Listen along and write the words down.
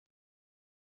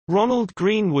Ronald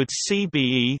Greenwood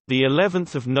CBE, the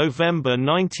 11th of November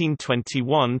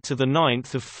 1921 to the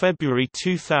 9th of February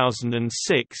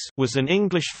 2006, was an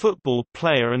English football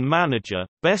player and manager,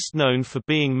 best known for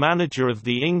being manager of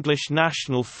the English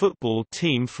national football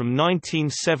team from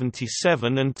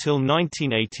 1977 until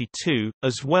 1982,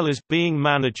 as well as being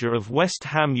manager of West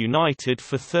Ham United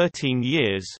for 13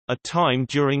 years, a time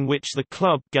during which the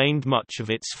club gained much of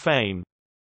its fame.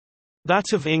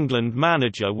 That of England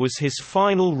manager was his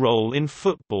final role in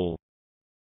football.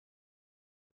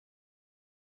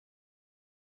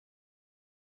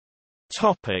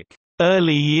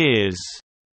 Early years.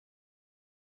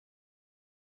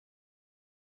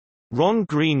 Ron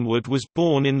Greenwood was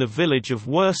born in the village of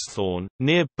Worsthorne,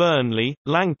 near Burnley,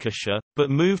 Lancashire,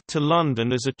 but moved to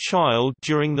London as a child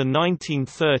during the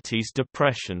 1930s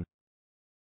Depression.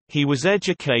 He was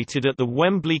educated at the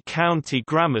Wembley County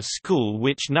Grammar School,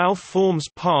 which now forms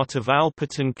part of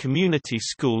Alperton Community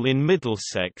School in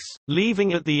Middlesex,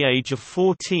 leaving at the age of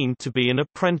 14 to be an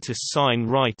apprentice sign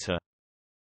writer.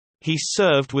 He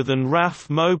served with an RAF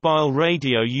mobile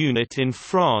radio unit in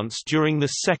France during the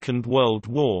Second World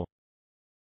War.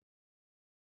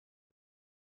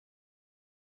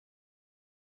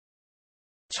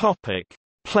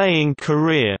 Playing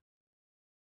career.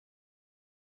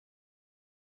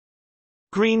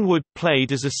 Greenwood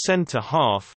played as a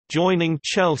centre-half, joining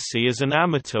Chelsea as an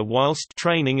amateur whilst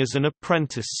training as an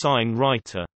apprentice sign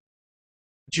writer.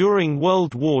 During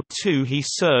World War II he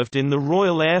served in the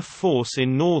Royal Air Force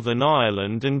in Northern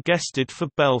Ireland and guested for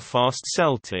Belfast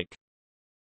Celtic.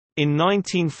 In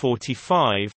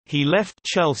 1945, he left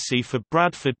Chelsea for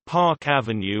Bradford Park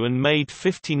Avenue and made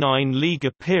 59 league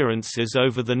appearances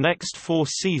over the next 4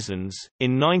 seasons.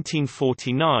 In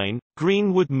 1949,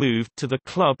 Greenwood moved to the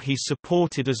club he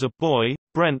supported as a boy,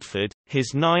 Brentford,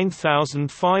 his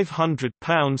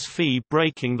 £9,500 fee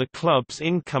breaking the club's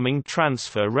incoming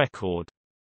transfer record.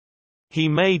 He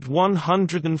made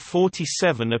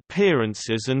 147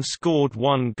 appearances and scored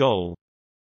 1 goal.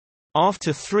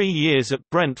 After 3 years at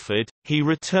Brentford, he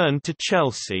returned to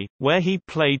Chelsea, where he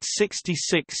played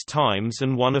 66 times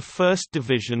and won a First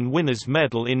Division winners'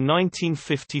 medal in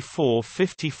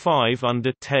 1954–55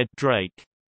 under Ted Drake.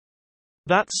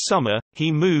 That summer,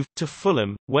 he moved to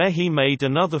Fulham, where he made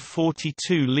another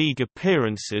 42 league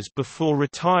appearances before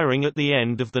retiring at the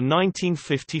end of the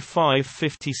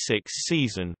 1955–56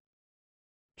 season.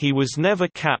 He was never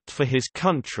capped for his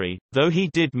country, though he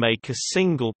did make a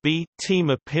single B-team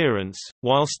appearance,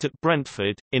 whilst at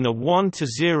Brentford, in a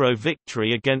 1–0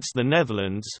 victory against the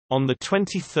Netherlands, on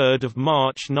 23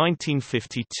 March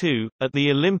 1952, at the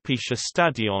Olympische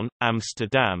Stadion,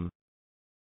 Amsterdam.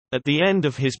 At the end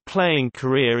of his playing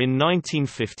career in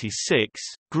 1956,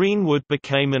 Greenwood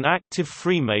became an active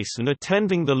Freemason,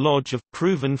 attending the Lodge of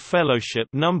Proven Fellowship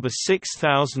No.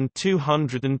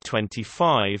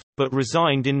 6225, but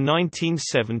resigned in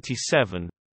 1977.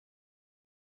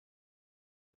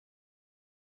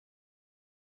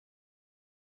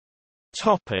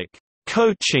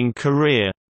 Coaching career.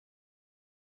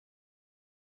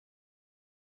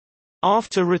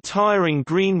 After retiring,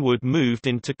 Greenwood moved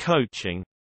into coaching.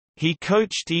 He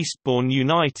coached Eastbourne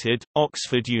United,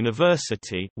 Oxford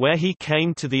University, where he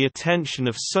came to the attention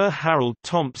of Sir Harold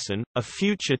Thompson, a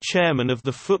future chairman of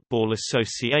the Football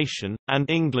Association, and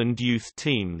England youth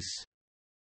teams.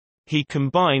 He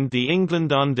combined the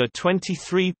England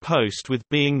under-23 post with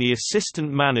being the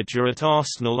assistant manager at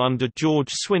Arsenal under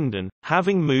George Swindon,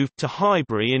 having moved to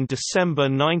Highbury in December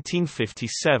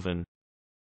 1957.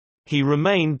 He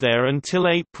remained there until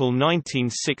April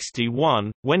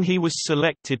 1961, when he was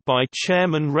selected by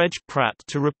Chairman Reg Pratt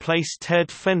to replace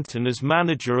Ted Fenton as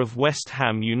manager of West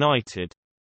Ham United.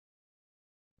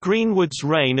 Greenwood's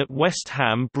reign at West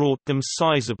Ham brought them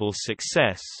sizable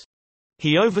success.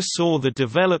 He oversaw the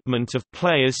development of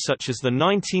players such as the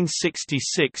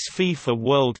 1966 FIFA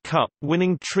World Cup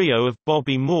winning trio of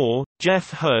Bobby Moore, Geoff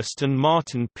Hurst and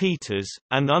Martin Peters,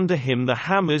 and under him the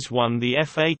Hammers won the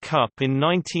FA Cup in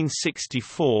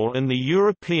 1964 and the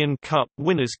European Cup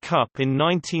Winners' Cup in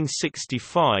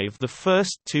 1965, the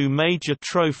first 2 major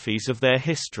trophies of their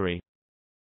history.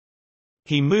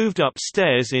 He moved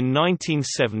upstairs in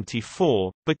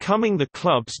 1974, becoming the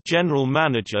club's general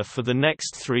manager for the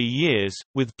next 3 years,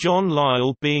 with John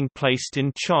Lyall being placed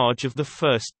in charge of the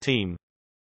first team.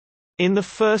 In the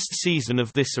first season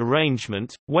of this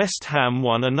arrangement, West Ham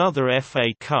won another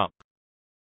FA Cup.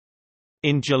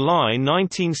 In July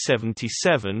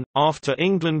 1977, after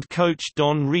England coach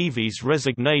Don Revie's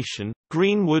resignation,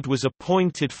 Greenwood was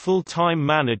appointed full-time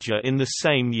manager in the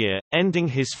same year, ending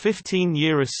his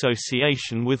 15-year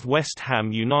association with West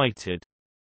Ham United.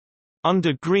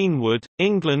 Under Greenwood,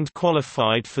 England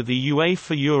qualified for the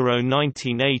UEFA Euro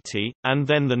 1980, and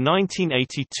then the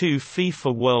 1982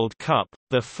 FIFA World Cup,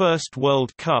 their first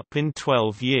World Cup in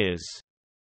 12 years.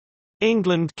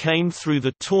 England came through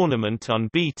the tournament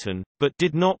unbeaten, but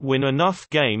did not win enough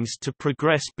games to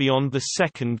progress beyond the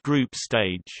second group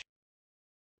stage.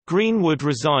 Greenwood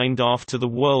resigned after the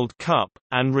World Cup,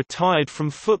 and retired from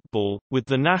football, with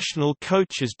the national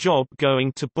coach's job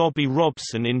going to Bobby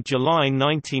Robson in July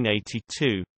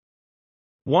 1982.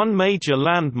 One major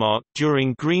landmark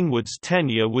during Greenwood's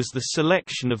tenure was the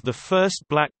selection of the first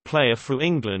black player for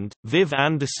England, Viv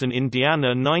Anderson,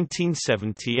 Indiana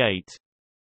 1978.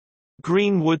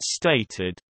 Greenwood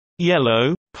stated,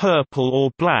 "Yellow, purple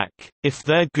or black, if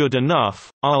they're good enough,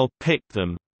 I'll pick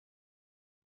them."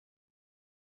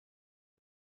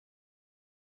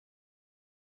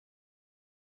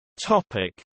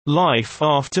 Life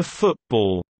after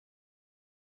football.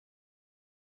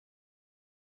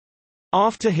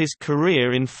 After his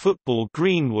career in football,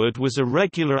 Greenwood was a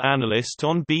regular analyst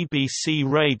on BBC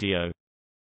Radio.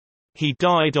 He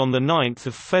died on 9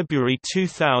 February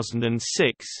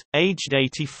 2006, aged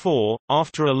 84,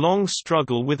 after a long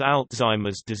struggle with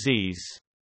Alzheimer's disease.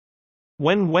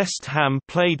 When West Ham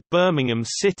played Birmingham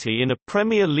City in a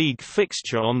Premier League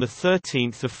fixture on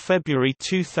 13 February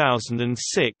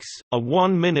 2006, a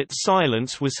 1-minute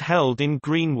silence was held in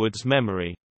Greenwood's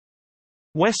memory.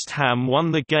 West Ham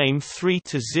won the game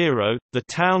 3-0. The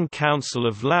town council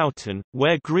of Loughton,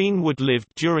 where Greenwood lived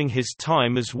during his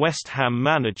time as West Ham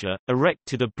manager,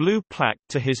 erected a blue plaque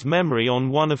to his memory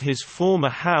on one of his former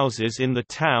houses in the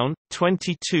town,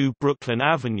 22 Brooklyn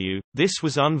Avenue. This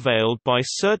was unveiled by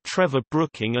Sir Trevor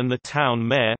Brooking and the town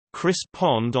mayor, Chris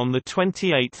Pond, on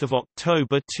 28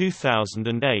 October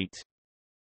 2008.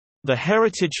 The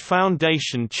Heritage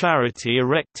Foundation charity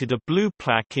erected a blue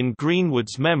plaque in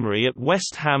Greenwood's memory at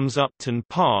West Ham's Upton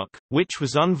Park, which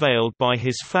was unveiled by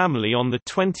his family on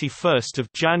 21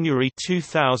 January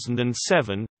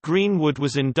 2007. Greenwood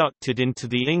was inducted into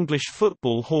the English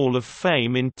Football Hall of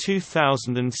Fame in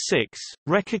 2006,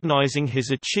 recognising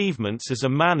his achievements as a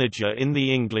manager in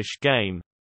the English game.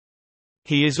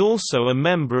 He is also a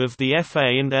member of the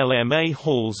FA and LMA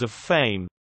Halls of Fame.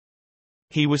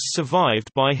 He was survived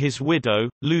by his widow,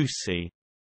 Lucy.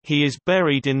 He is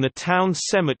buried in the town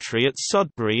cemetery at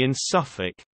Sudbury in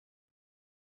Suffolk.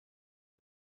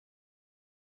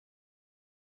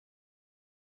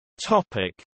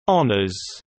 Honours.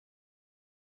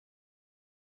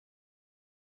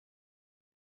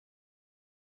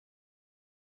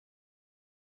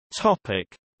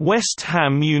 West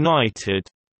Ham United.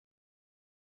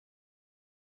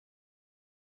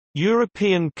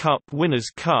 European Cup Winners'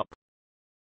 Cup.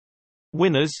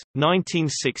 Winners,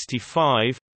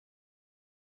 1965.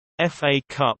 FA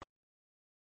Cup.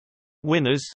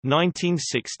 Winners,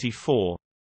 1964.